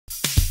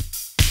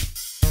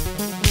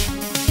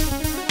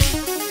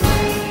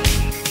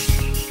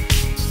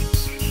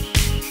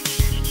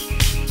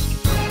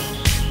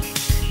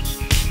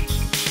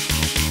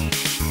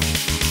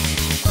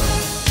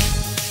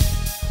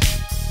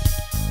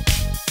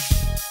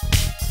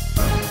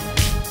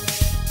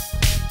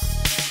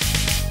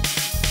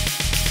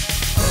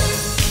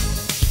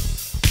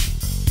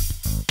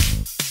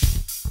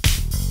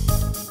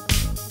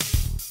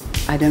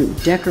I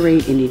don't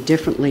decorate any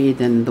differently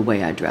than the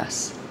way I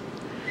dress.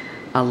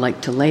 I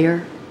like to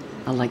layer,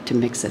 I like to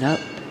mix it up,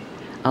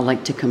 I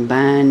like to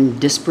combine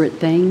disparate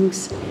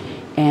things,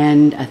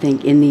 and I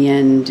think in the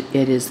end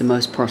it is the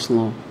most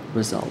personal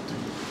result.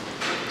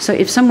 So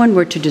if someone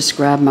were to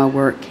describe my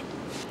work,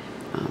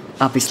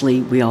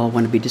 obviously we all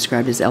want to be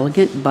described as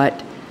elegant,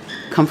 but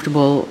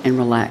comfortable and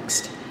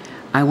relaxed.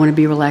 I want to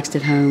be relaxed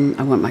at home,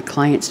 I want my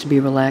clients to be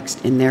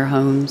relaxed in their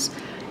homes,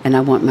 and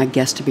I want my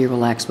guests to be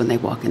relaxed when they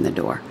walk in the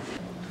door.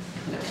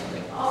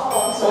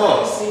 Oh, so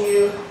nice to see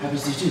you. Happy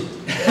to see you too.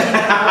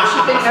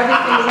 Shipping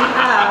everything you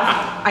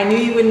have. I knew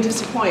you wouldn't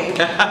disappoint.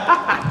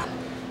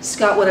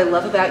 Scott, what I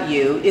love about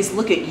you is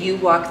look at you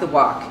walk the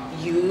walk.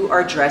 You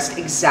are dressed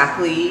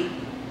exactly,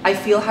 I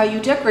feel, how you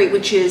decorate,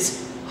 which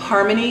is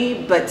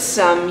harmony, but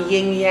some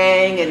yin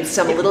yang and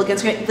some a little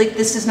against. Like,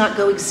 this does not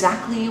go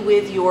exactly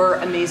with your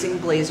amazing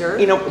blazer.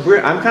 You know,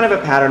 I'm kind of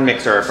a pattern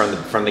mixer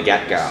from the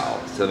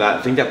get-go, so that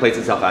I think that plays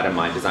itself out in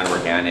my design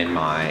work and in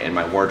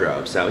my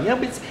wardrobe. So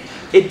yeah,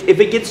 if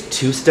it gets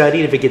too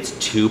studied, if it gets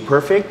too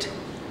perfect,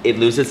 it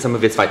loses some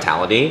of its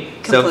vitality.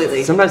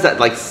 Completely. So sometimes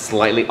that like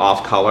slightly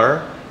off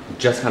color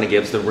just kind of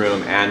gives the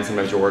room and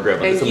sometimes your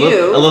wardrobe and a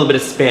little bit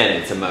of spin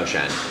and some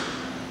motion.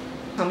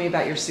 Tell me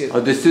about your suit.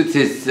 Oh, the suit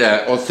is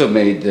also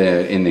made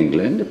in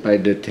England by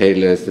the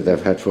tailors that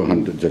I've had for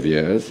hundreds of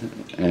years,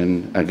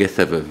 and I guess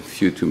I have a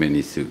few too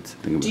many suits.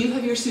 Do you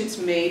have your suits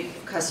made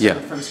custom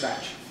from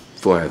scratch?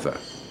 Forever.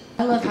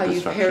 I love how you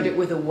paired it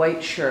with a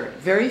white shirt.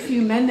 Very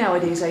few men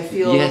nowadays, I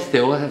feel. Yes, they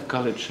all have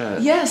colored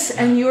shirts. Yes,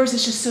 and yours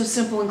is just so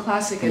simple and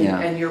classic,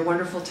 and your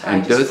wonderful tie.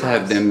 And those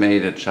have them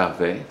made at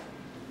Charvet.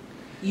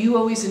 You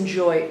always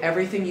enjoy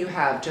everything you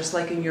have, just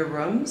like in your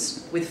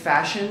rooms. With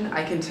fashion,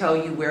 I can tell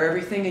you wear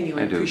everything and you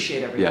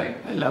appreciate everything.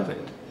 Yeah, I love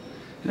it.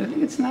 And I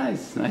think it's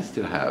nice. Nice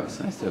to have. It's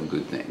nice to have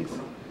good things.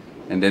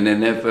 And then they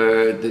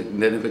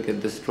never get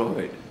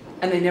destroyed.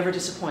 And they never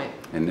disappoint.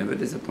 And never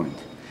disappoint.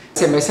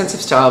 So my sense of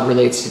style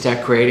relates to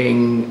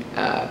decorating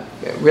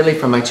really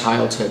from my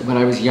childhood. When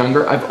I was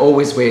younger, I've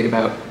always weighed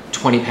about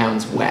 20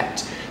 pounds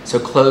wet. So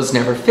clothes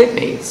never fit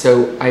me.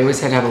 So I always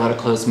had to have a lot of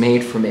clothes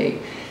made for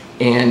me.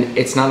 And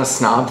it's not a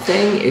snob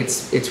thing,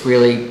 it's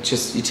really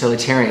just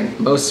utilitarian.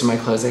 Most of my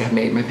clothes I have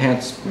made, my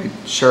pants, my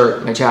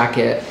shirt, my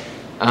jacket.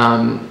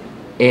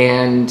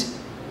 And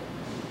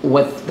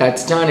what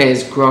that's done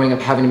is, growing up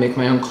having to make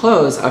my own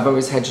clothes, I've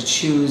always had to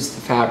choose the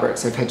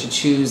fabrics, I've had to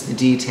choose the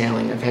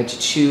detailing, I've had to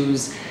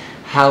choose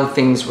how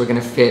things were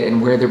gonna fit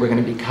and where they were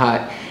gonna be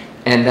cut.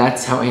 And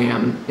that's how I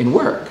am in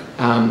work.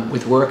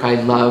 With work,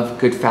 I love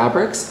good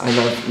fabrics, I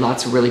love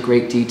lots of really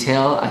great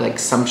detail, I like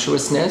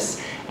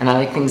sumptuousness, and I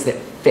like things that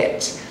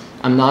fit.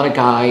 I'm not a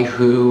guy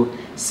who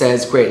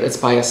says, great, let's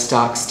buy a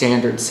stock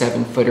standard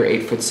 7-foot or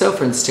 8-foot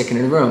sofa and stick it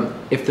in a room.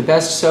 If the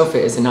best sofa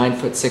is a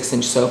 9-foot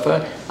 6-inch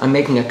sofa, I'm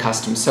making a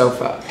custom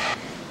sofa.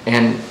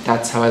 And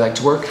that's how I like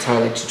to work, it's how I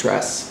like to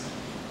dress.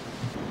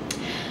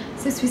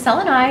 So Swiselle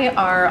and I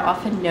are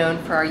often known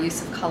for our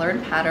use of color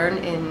and pattern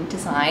in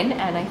design,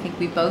 and I think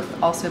we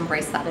both also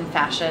embrace that in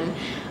fashion.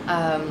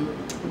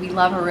 We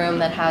love a room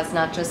that has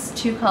not just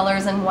 2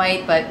 colors and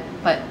white, but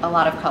a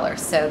lot of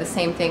colors. So the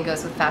same thing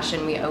goes with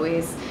fashion. We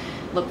always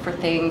look for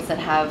things that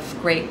have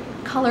great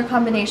color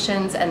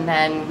combinations, and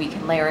then we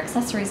can layer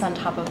accessories on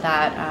top of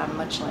that,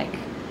 much like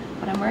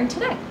what I'm wearing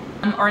today.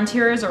 Our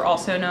interiors are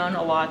also known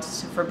a lot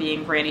for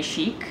being granny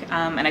chic,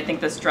 and I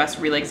think this dress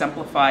really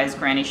exemplifies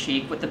granny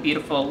chic with the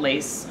beautiful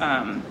lace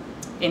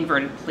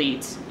inverted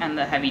pleat and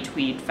the heavy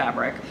tweed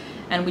fabric.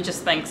 And we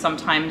just think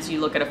sometimes you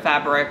look at a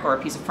fabric or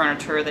a piece of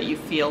furniture that you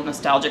feel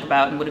nostalgic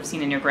about and would have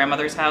seen in your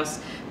grandmother's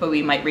house, but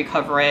we might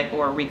recover it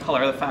or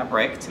recolor the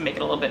fabric to make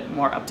it a little bit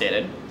more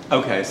updated.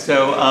 Okay,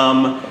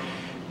 so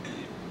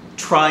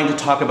trying to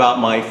talk about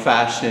my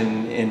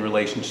fashion in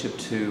relationship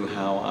to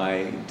how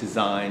I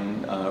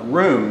design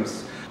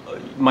rooms.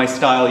 My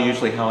style,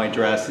 usually how I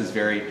dress, is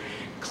very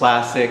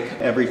classic.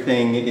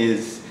 Everything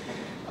is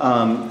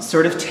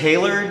sort of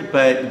tailored,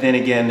 but then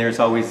again there's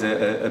always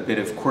a bit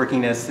of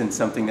quirkiness and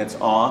something that's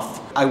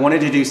off. I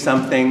wanted to do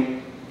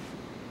something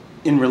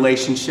in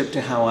relationship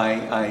to how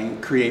I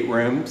create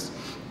rooms.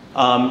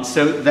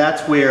 So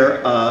that's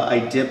where I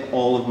dip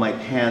all of my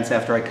pants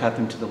after I cut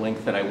them to the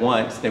length that I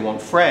want, so they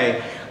won't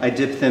fray. I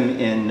dip them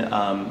in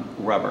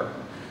rubber.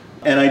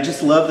 And I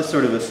just love the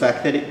sort of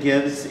effect that it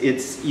gives.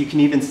 You can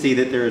even see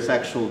that there's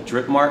actual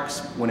drip marks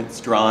when it's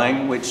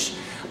drying, which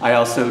I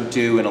also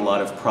do in a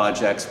lot of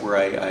projects where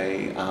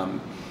I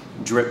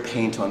drip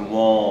paint on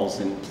walls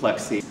and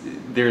plexi.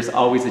 There's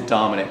always a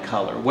dominant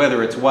color,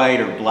 whether it's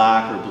white or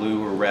black or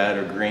blue or red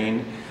or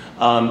green.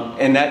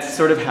 And that's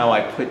sort of how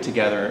I put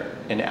together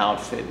an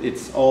outfit.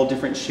 It's all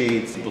different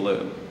shades of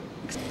blue.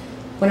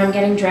 When I'm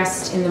getting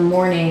dressed in the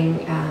morning,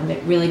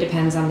 it really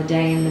depends on the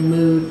day and the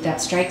mood that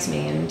strikes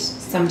me. And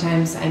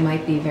sometimes I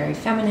might be very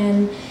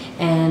feminine,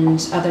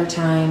 and other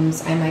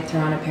times I might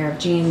throw on a pair of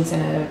jeans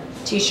and a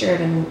t-shirt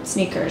and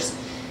sneakers.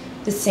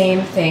 The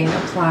same thing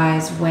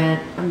applies when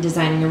I'm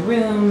designing a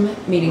room,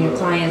 meeting a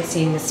client,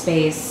 seeing the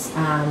space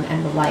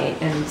and the light.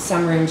 And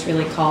some rooms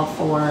really call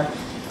for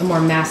a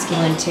more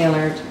masculine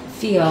tailored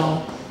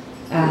feel.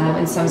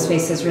 And some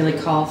spaces really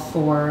call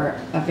for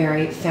a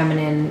very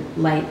feminine,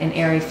 light, and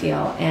airy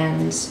feel.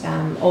 And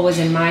always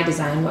in my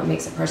design, what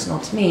makes it personal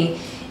to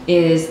me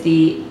is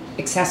the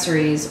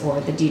accessories or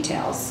the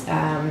details.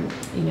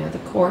 You know, the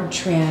cord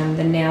trim,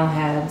 the nail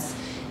heads,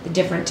 the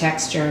different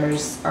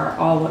textures are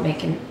all what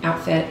make an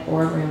outfit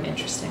or a room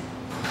interesting.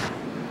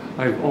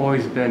 I've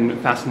always been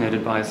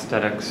fascinated by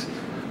aesthetics.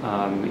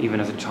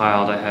 Even as a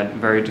child, I had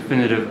very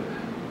definitive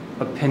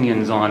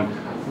opinions on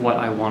what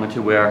I wanted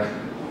to wear.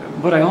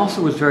 But I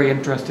also was very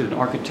interested in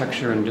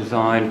architecture and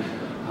design.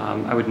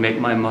 I would make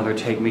my mother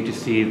take me to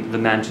see the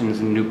mansions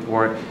in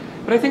Newport.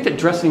 But I think that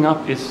dressing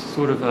up is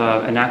sort of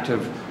an act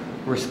of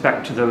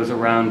respect to those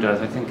around us.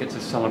 I think it's a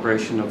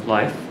celebration of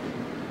life.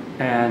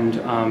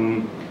 And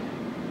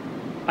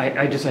I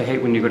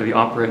hate when you go to the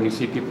opera and you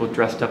see people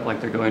dressed up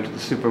like they're going to the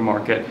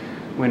supermarket,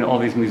 when all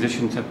these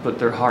musicians have put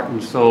their heart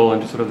and soul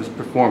into sort of this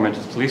performance.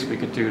 It's the least we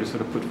could do to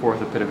sort of put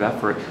forth a bit of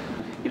effort.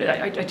 You know,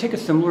 I take a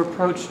similar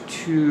approach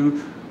to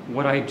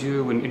what I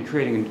do in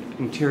creating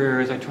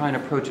interiors. I try and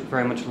approach it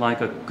very much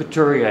like a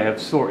couturier of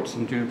sorts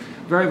and do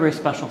very, very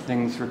special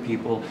things for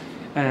people.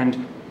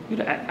 And you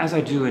know, as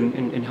I do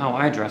in how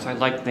I dress, I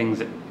like things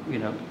that, you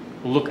know,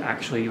 look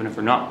actually, even if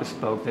they're not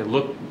bespoke, they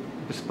look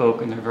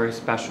bespoke and they're very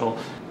special.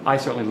 I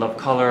certainly love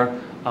color,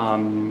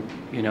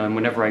 you know, and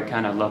whenever I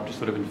can, I love to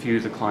sort of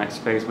infuse a client's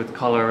space with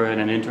color and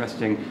an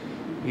interesting,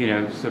 you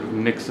know, sort of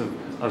mix of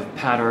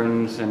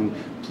patterns and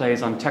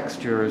plays on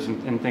textures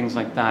and things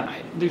like that.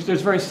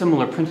 There's very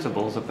similar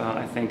principles about,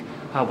 I think,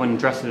 how one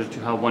dresses to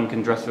how one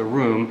can dress a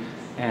room,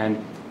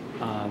 and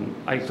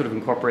I sort of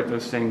incorporate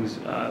those things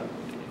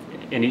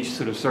in each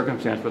sort of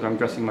circumstance, whether I'm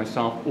dressing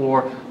myself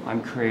or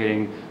I'm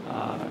creating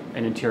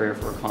an interior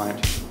for a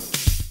client.